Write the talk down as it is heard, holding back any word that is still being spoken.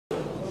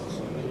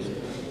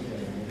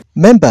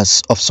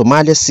Members of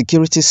Somalia's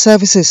security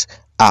services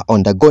are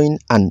undergoing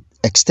an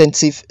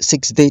extensive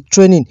 6-day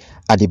training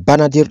at the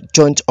Banadir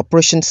Joint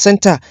Operations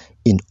Centre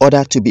in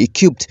order to be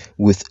equipped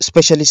with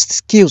specialist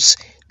skills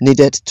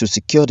needed to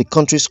secure the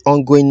country's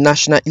ongoing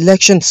national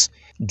elections.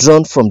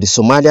 Drawn from the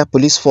Somalia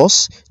Police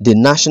Force, the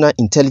National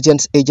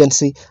Intelligence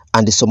Agency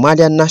and the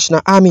Somalia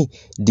National Army,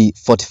 the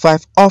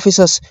 45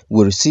 officers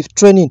will receive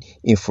training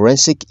in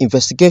forensic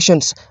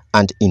investigations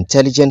and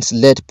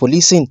intelligence-led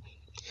policing.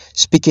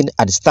 Speaking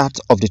at the start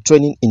of the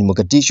training in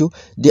Mogadishu,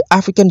 the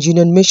African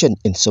Union Mission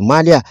in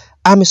Somalia,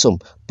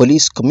 AMISOM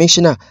Police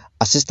Commissioner,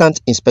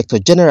 Assistant Inspector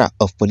General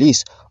of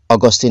Police,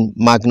 Augustine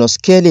Magnus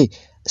Kelly,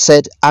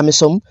 said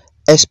AMISOM,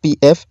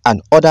 SPF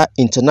and other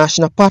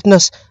international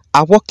partners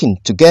are working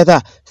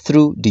together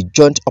through the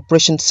Joint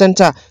Operations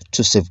Centre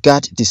to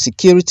safeguard the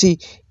security,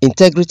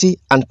 integrity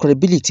and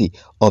credibility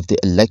of the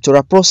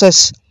electoral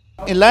process.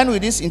 In line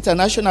with these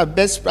international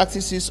best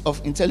practices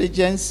of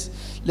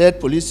intelligence-led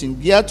policing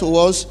geared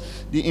towards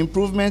the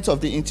improvement of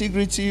the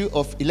integrity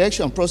of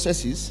election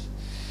processes,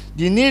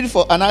 the need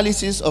for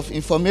analysis of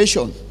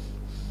information,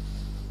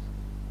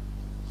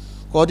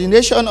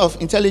 coordination of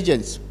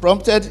intelligence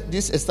prompted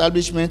this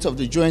establishment of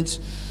the Joint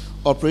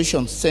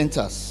Operations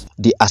Centers.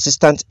 The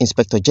Assistant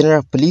Inspector General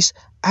of Police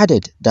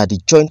added that the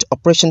Joint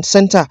Operations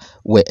Centre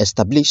were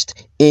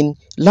established in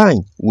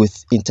line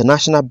with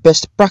international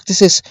best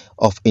practices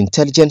of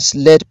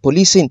intelligence-led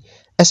policing,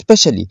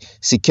 especially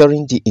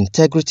securing the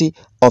integrity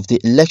of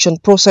the election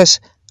process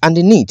and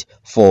the need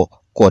for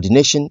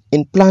coordination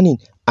in planning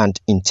and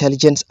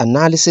intelligence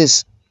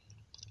analysis.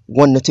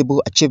 One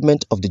notable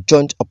achievement of the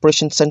Joint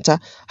Operations Centre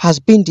has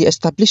been the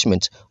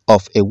establishment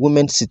of a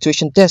women's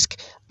situation desk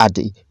at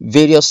the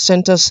various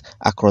centres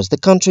across the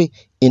country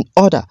in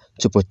order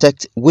to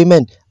protect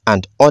women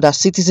and other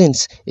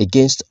citizens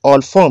against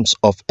all forms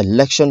of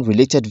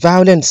election-related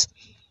violence.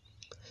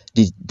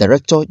 The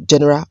Director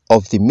General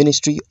of the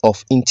Ministry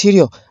of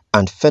Interior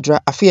and Federal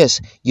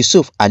Affairs,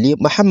 Yusuf Ali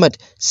Muhammad,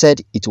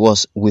 said it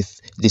was with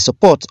the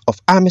support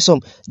of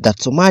AMISOM that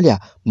Somalia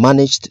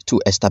managed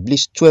to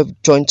establish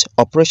 12 joint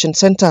operation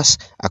centers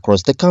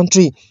across the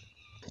country.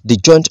 The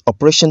joint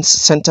operations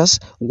centers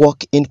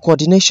work in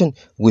coordination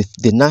with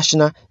the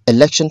National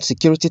Election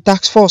Security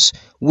Task Force,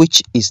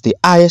 which is the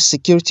highest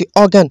security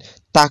organ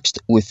tasked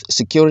with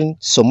securing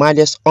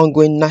Somalia's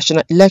ongoing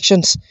national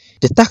elections.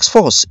 The task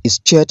force is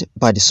chaired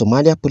by the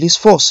Somalia Police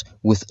Force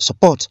with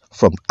support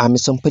from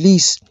AMISOM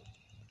Police.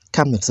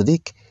 Kamil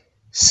Sadiq,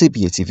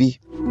 CBA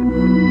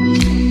TV.